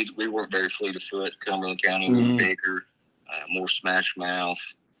 because we weren't very fleet of foot. Cumberland County, we were bigger, more smash mouth,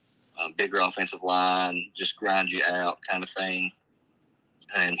 bigger offensive line, just grind you out kind of thing.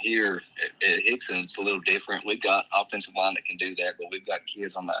 And here at Hixson, it's a little different. We've got offensive line that can do that, but we've got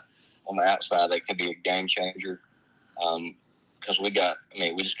kids on the outside that can be a game changer. Because we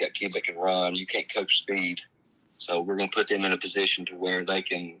just got kids that can run. You can't coach speed. So we're going to put them in a position to where they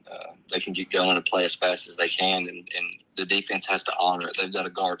can get going and play as fast as they can, and the defense has to honor it. They've got to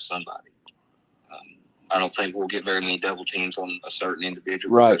guard somebody. I don't think we'll get very many double teams on a certain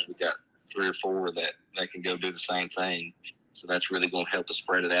individual, right, because we got 3 or 4 that can go do the same thing. So that's really going to help us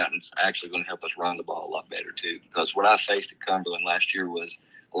spread it out, and it's actually going to help us run the ball a lot better too. Because what I faced at Cumberland last year was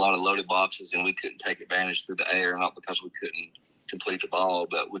a lot of loaded boxes, and we couldn't take advantage through the air, not because we couldn't complete the ball,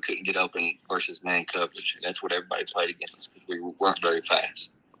 but we couldn't get open versus man coverage. And that's what everybody played against us, because we weren't very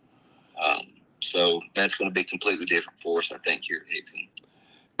fast. So that's going to be completely different for us, I think, here at Hixson.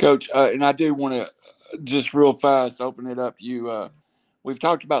 Coach, and I do want to just real fast open it up to you. We've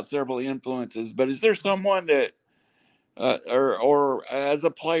talked about several influences, but is there someone that or as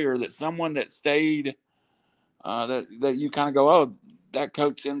a player, that someone that stayed, that you kind of go, oh, that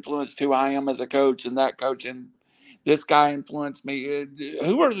coach influenced who I am as a coach, and that coach and this guy influenced me.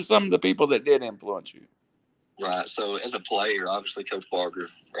 Who are some of the people that did influence you? Right. So as a player, obviously Coach Barker,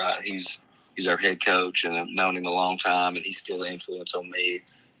 right? He's our head coach, and I've known him a long time, and he's still an influence on me.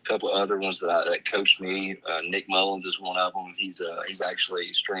 A couple of other ones that coached me, Nick Mullins is one of them. He's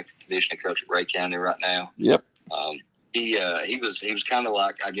actually strength and conditioning coach at Ray County right now. Yep. He was kind of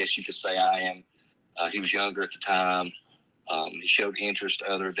like, I guess you could say I am. He was younger at the time. He showed interest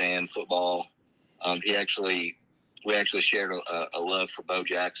other than football. We actually shared a love for Bo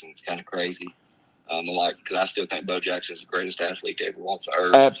Jackson. It's kind of crazy. Because I still think Bo Jackson's the greatest athlete to ever walk the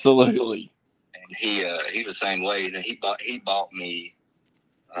earth. Absolutely. And he's the same way. And he bought me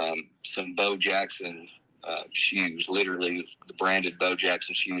some Bo Jackson shoes, literally the branded Bo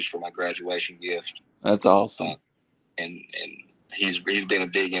Jackson shoes for my graduation gift. That's awesome. And he's been a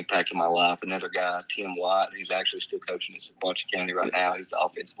big impact on my life. Another guy, Tim White, who's actually still coaching at Sequoyah County right now. He's the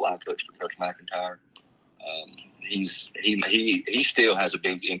offensive line coach for Coach McIntyre. He still has a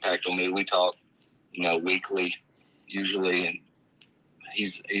big impact on me. We talk, weekly, usually, and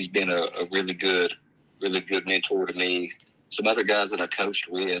he's been a really good mentor to me. Some other guys that I coach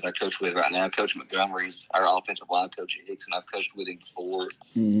with right now. Coach Montgomery's our offensive line coach at Hixson. I've coached with him before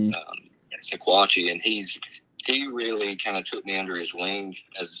at Sequoyah, and he really kind of took me under his wing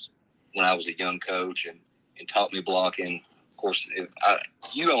when I was a young coach and taught me blocking. Of course,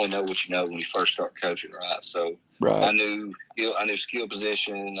 you only know what you know when you first start coaching, right? So right. I knew skill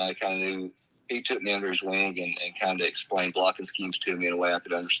position. I kind of knew. He took me under his wing and kind of explained blocking schemes to me in a way I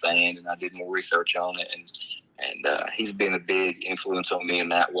could understand, and I did more research on it. And he's been a big influence on me in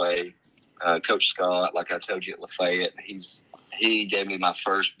that way. Coach Scott, like I told you at Lafayette, he gave me my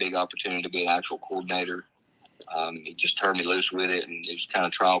first big opportunity to be an actual coordinator. He just turned me loose with it, and it was kind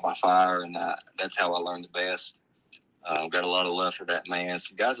of trial by fire, and that's how I learned the best. Got a lot of love for that man.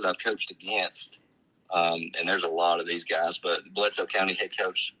 Some guys that I've coached against. And there's a lot of these guys, but Bledsoe County head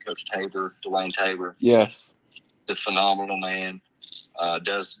coach, Coach Tabor, Dwayne Tabor. Yes. The phenomenal man,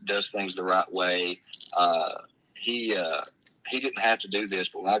 does things the right way. He didn't have to do this,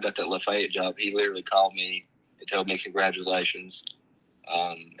 but when I got that Lafayette job, he literally called me and told me congratulations.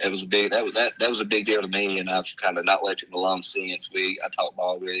 It was that was a big deal to me, and I've kind of not let him alone since. I talked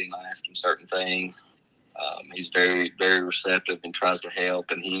ball with him, I asked him certain things. He's very, very receptive and tries to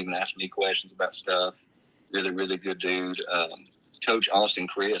help, and he even asked me questions about stuff. Really, really good dude. Coach Austin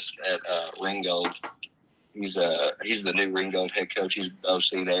Crisp at Ringgold. He's the new Ringgold head coach. He's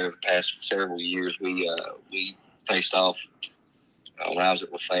OC there the past several years. We faced off when I was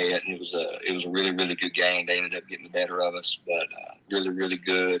at Lafayette, and it was a really, really good game. They ended up getting the better of us, but really, really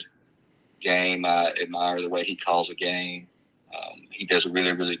good game. I admire the way he calls a game. He does a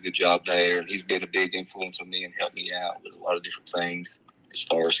really, really good job there. He's been a big influence on me and helped me out with a lot of different things as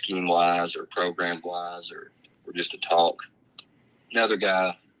far as scheme-wise or program-wise or just a talk. Another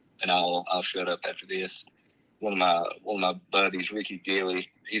guy, and I'll shut up after this, one of my buddies, Ricky Gilly,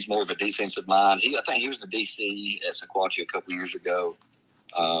 he's more of a defensive mind. I think he was the DC at Sequoyah a couple years ago.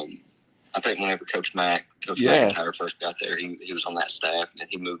 I think whenever Coach McIntyre first got there, he was on that staff, and then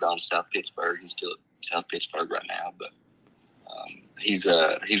he moved on to South Pittsburgh. He's still at South Pittsburgh right now, but he's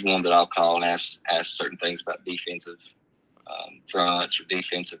one that I'll call and ask certain things about defensive fronts or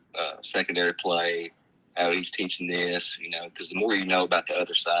defensive secondary play, how he's teaching this, because the more you know about the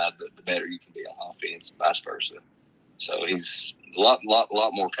other side, the better you can be on offense, and vice versa. So he's a lot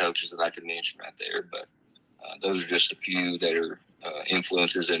more coaches that I could mention right there, but those are just a few that are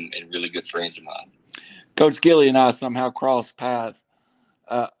influences and really good friends of mine. Coach Gilly and I somehow crossed paths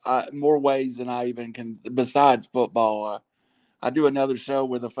more ways than I even can, besides football. I do another show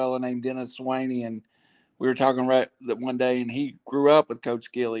with a fellow named Dennis Swaney, and we were talking that one day, and he grew up with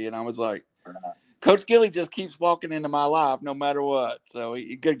Coach Gilly, and I was like, Coach Gilly just keeps walking into my life no matter what. So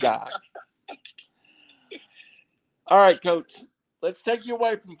he's a good guy. All right, Coach, let's take you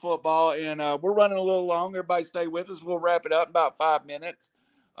away from football, and we're running a little long. Everybody stay with us. We'll wrap it up in about 5 minutes.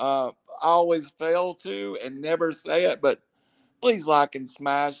 I always fail to and never say it, but please like and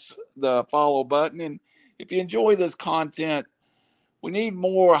smash the follow button. And if you enjoy this content, we need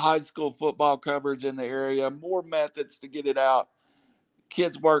more high school football coverage in the area, more methods to get it out.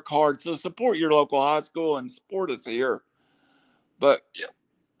 Kids work hard, so support your local high school and support us here. But,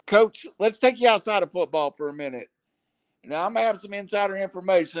 Coach, let's take you outside of football for a minute. Now, I'm going to have some insider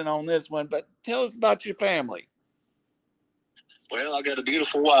information on this one, but tell us about your family. Well, I got a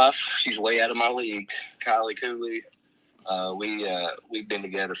beautiful wife. She's way out of my league, Kylie Cooley. We've been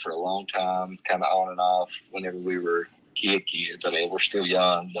together for a long time, kind of on and off whenever we were kids. I mean, we're still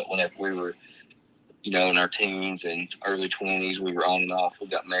young, but whenever we were, you know, in our teens and early 20s, we were on and off. We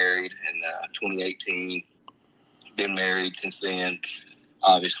got married in 2018. Been married since then.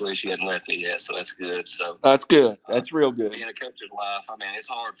 Obviously, she hadn't left me yet, so that's good. So that's good. That's real good. Being a coach's wife, I mean, it's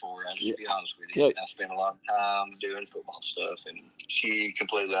hard for her. I'll just be honest with Yeah. you. I spend a lot of time doing football stuff, and she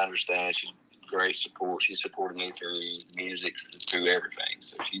completely understands. She's great support. She supported me through music, through everything.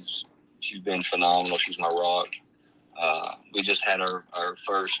 So she's been phenomenal. She's my rock. We just had our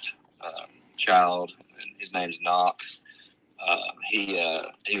first child, and his name's Knox.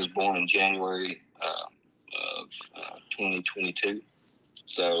 He was born in January of 2022,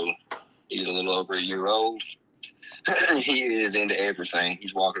 so he's a little over a year old. He is into everything.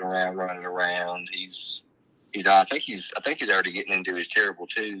 He's walking around, running around. I think he's already getting into his terrible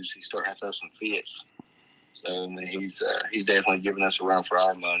twos. He's starting to have some fits. So I mean, he's definitely giving us a run for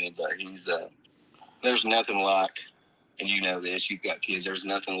our money. But there's nothing like, and you know this, you've got kids. There's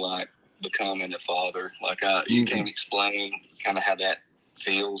nothing like becoming a father. Like you can't explain kind of how that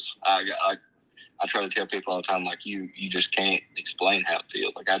feels. I try to tell people all the time, like you just can't explain how it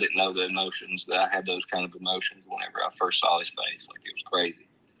feels. Like I didn't know the emotions that I had, those kind of emotions whenever I first saw his face. Like it was crazy.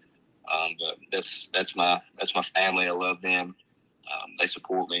 But that's my family. I love them. They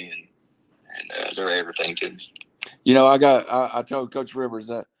support me and they're everything to me. You know, I told Coach Rivers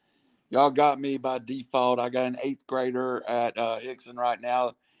that y'all got me by default. I got an 8th grader at Hixson right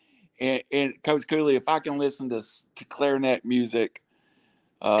now. And Coach Cooley, if I can listen to clarinet music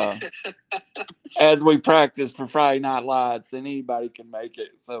as we practice for Friday Night Lights, then anybody can make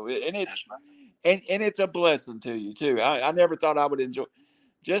it. So and it's a blessing to you too. I never thought I would enjoy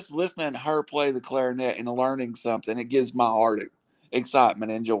just listening to her play the clarinet and learning something. It gives my heart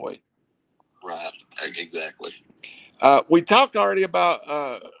excitement and joy. Right, exactly. We talked already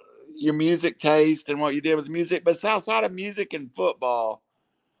about your music taste and what you did with music, but outside of music and football,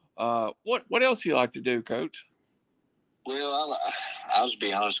 what else do you like to do, Coach? Well, I'll just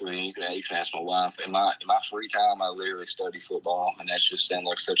be honest with you. You can ask my wife. In my free time, I literally study football, and that's just sounds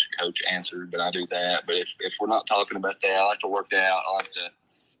like such a coach answer, but I do that. But if we're not talking about that, I like to work out. I like to,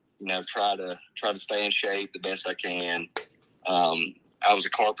 try to stay in shape the best I can. I was a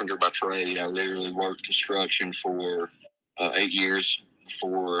carpenter by trade. I literally worked construction for 8 years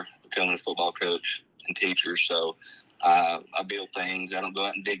before becoming a football coach and teacher. So I build things. I don't go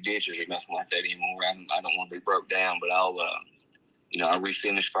out and dig ditches or nothing like that anymore. I don't want to be broke down, but I'll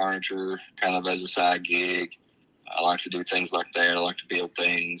refinish furniture kind of as a side gig. I like to do things like that. I like to build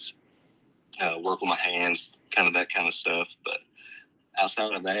things, work with my hands, kind of that kind of stuff. But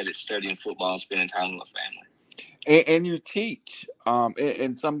outside of that, it's studying football and spending time with my family. And you teach,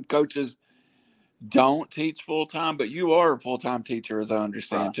 and some coaches don't teach full time, but you are a full time teacher, as I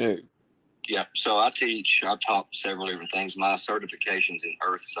understand too. Yeah, so I teach. I've taught several different things. My certification's in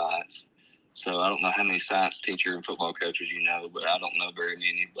earth science, so I don't know how many science teacher and football coaches you know, but I don't know very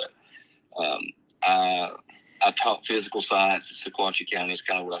many. But I taught physical science in Sequoyah County. Is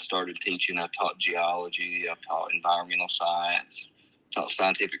kind of what I started teaching. I taught geology. I've taught environmental science. Taught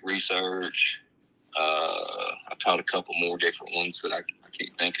scientific research. I taught a couple more different ones that I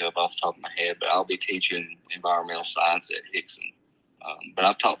can't think of off the top of my head, but I'll be teaching environmental science at Hixson. But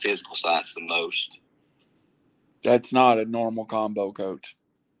I've taught physical science the most. That's not a normal combo, Coach.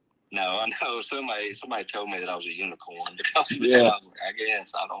 No, I know. Somebody told me that I was a unicorn because of yeah. that. I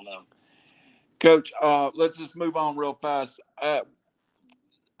guess. I don't know. Coach, let's just move on real fast.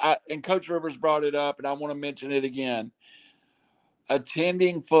 And Coach Rivers brought it up, and I want to mention it again.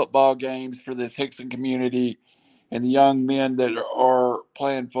 Attending football games for this Hixson community and the young men that are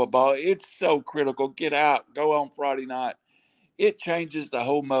playing football, it's so critical. Get out, go on Friday night. It changes the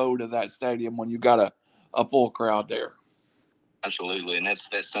whole mode of that stadium when you got a full crowd there. Absolutely, and that's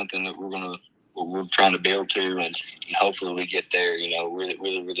something that we're trying to build to, and hopefully we get there. Really,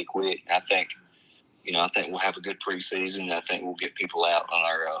 really, really quick. I think we'll have a good preseason. I think we'll get people out on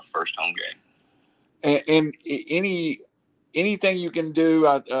our first home game. And anything you can do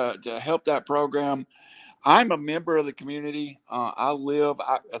to help that program. I'm a member of the community.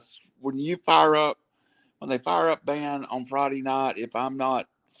 When they fire up band on Friday night, if I'm not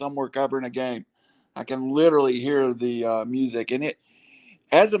somewhere covering a game, I can literally hear the music. And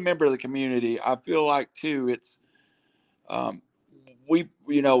as a member of the community, I feel like too, it's over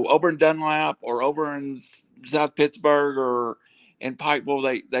in Dunlap or over in South Pittsburgh or in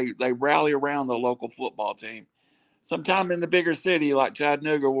Pikeville, they rally around the local football team. Sometime in the bigger city like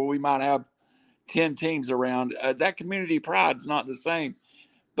Chattanooga, where we might have 10 teams around, that community pride's not the same.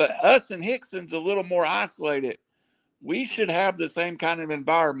 But us in Hixson's a little more isolated. We should have the same kind of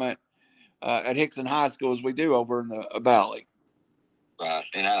environment at Hixson High School as we do over in the Valley. Right,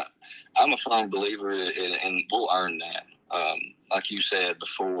 and I'm a firm believer and we'll earn that. Like you said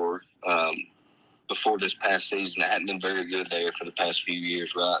before this past season, it hadn't been very good there for the past few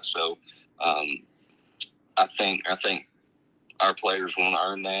years, right? So, I think our players want to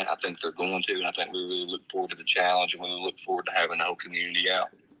earn that. I think they're going to, and I think we really look forward to the challenge, and we look forward to having the whole community out.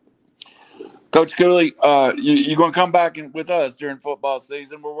 Coach Cooley, you're going to come back with us during football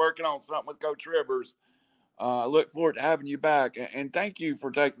season. We're working on something with Coach Rivers. Look forward to having you back, and thank you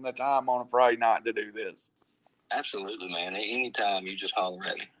for taking the time on a Friday night to do this. Absolutely, man. Anytime, you just holler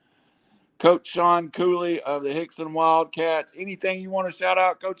at me. Coach Shawn Cooley of the Hixson Wildcats. Anything you want to shout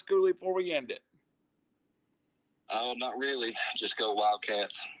out, Coach Cooley, before we end it? Oh, not really. Just go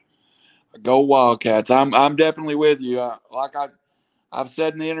Wildcats. Go Wildcats. I'm definitely with you. Like I've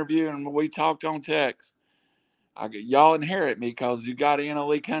said in the interview, and we talked on text. Y'all inherit me because you got Anna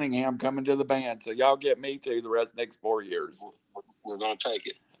Lee Cunningham coming to the band, so y'all get me too the next 4 years. We're going to take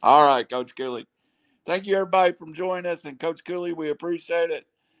it. All right, Coach Cooley. Thank you, everybody, for joining us. And Coach Cooley, we appreciate it.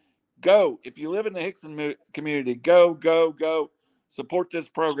 Go. If you live in the Hixson community, go. Support this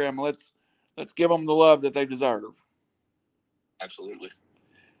program. Let's give them the love that they deserve. Absolutely.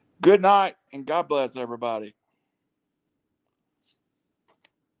 Good night, and God bless everybody.